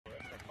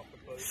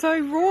So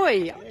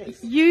Roy,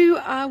 you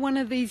are one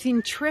of these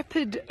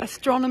intrepid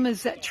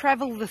astronomers that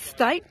travel the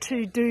state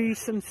to do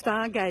some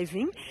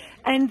stargazing,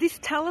 and this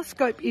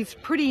telescope is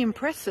pretty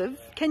impressive.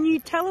 Can you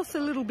tell us a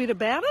little bit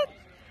about it?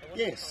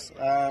 Yes,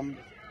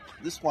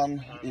 this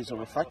one is a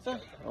refractor,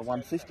 a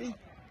 150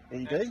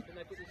 ED,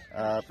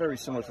 very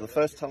similar to the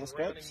first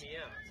telescopes.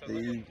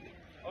 The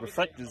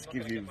refractors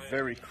give you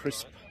very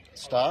crisp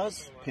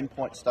stars,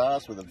 pinpoint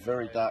stars with a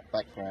very dark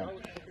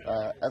background.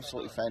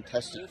 Absolutely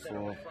fantastic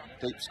for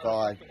deep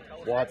sky,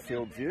 wide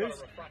field views,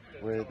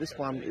 where this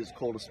one is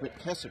called a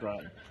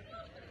Schmidt-Cassegrain.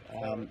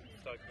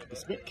 The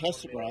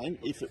Schmidt-Cassegrain,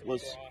 if it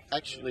was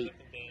actually,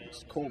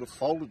 it's called a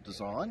folded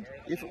design,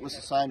 if it was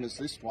the same as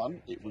this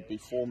one, it would be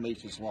 4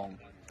 metres long.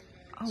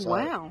 Oh, so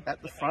wow.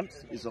 At the front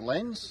is a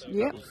lens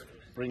Yep.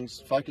 that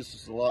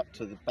focuses the light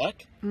to the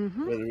back,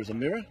 where there is a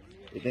mirror.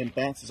 It then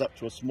bounces up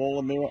to a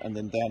smaller mirror and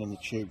then down in the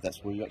tube.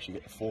 That's where you actually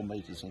get the 4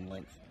 metres in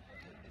length.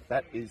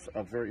 That is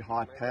a very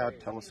high-powered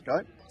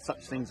telescope.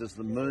 Such things as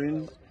the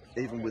moon,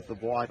 even with the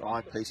wide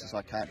eyepieces,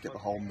 I can't get the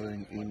whole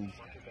moon in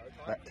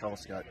that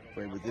telescope.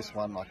 Where with this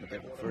one, I can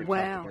get it very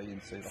comfortably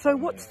and see the So whole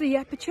what's moon. the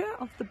aperture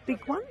of the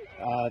big one?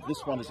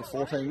 This one is a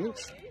 14-inch,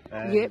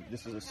 and Yep.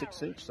 this is a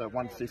 6-inch, so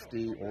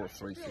 150 or a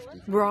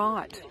 350.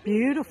 Right,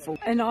 beautiful.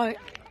 And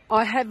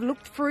I have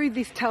looked through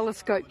this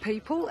telescope,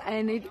 people,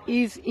 and it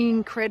is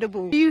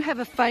incredible. Do you have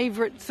a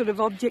favourite sort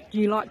of object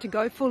you like to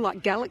go for,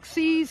 like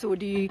galaxies, or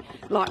do you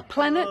like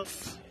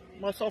planets?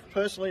 Myself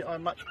personally, I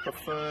much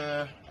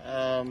prefer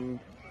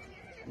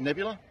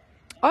nebula.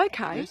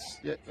 Okay. Yes,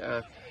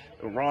 yeah,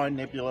 Orion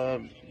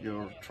Nebula,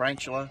 your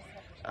Tarantula.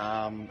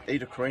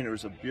 Eta Carina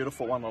is a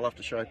beautiful one I love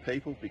to show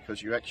people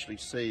because you actually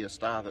see a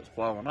star that's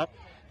blowing up.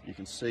 You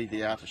can see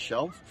the outer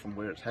shell from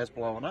where it has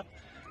blown up,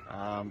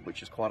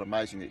 which is quite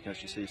amazing that you can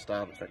actually see a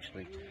star that's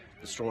actually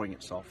destroying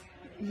itself.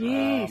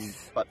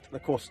 Yes. But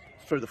of course,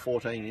 through the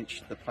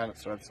 14-inch, the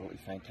planets are absolutely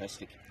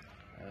fantastic.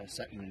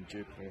 Saturn and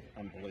Jupiter,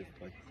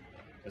 unbelievably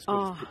as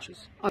good as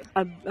pictures.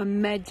 I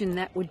imagine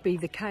that would be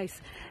the case.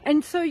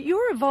 And so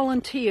you're a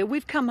volunteer.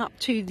 We've come up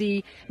to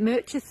the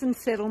Murchison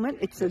settlement.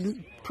 It's a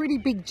pretty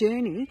big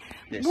journey.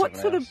 Yes, what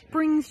 7 sort hours. of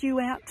brings you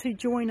out to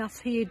join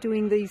us here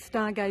doing these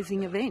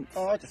stargazing events?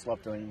 Oh, I just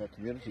love doing the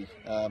community.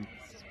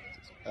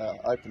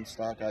 Open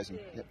stargazing,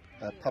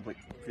 public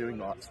viewing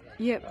nights.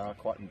 Yep. I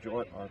quite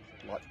enjoy it. I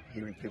like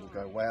hearing people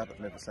go, wow, they've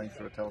never seen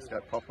through a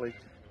telescope properly,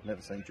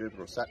 never seen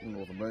Jupiter or Saturn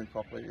or the moon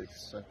properly.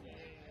 It's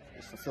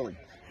fulfilling.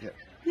 Yeah.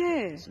 Yeah.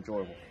 It's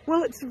enjoyable.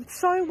 Well, it's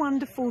so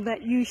wonderful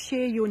that you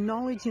share your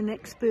knowledge and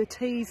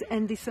expertise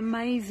and this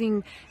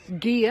amazing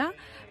gear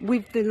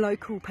with the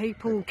local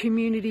people,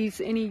 communities,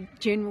 any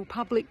general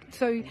public.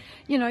 So,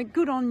 you know,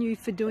 good on you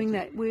for doing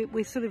that.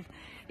 We're sort of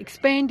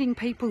expanding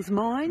people's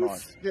minds.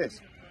 Nice. Yes.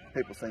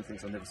 People seeing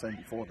things I've never seen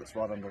before that's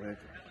right under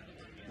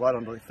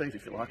their feet,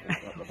 if you like,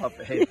 or above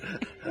their head.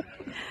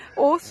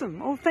 Awesome.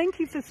 Well, thank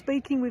you for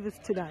speaking with us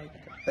today.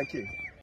 Thank you.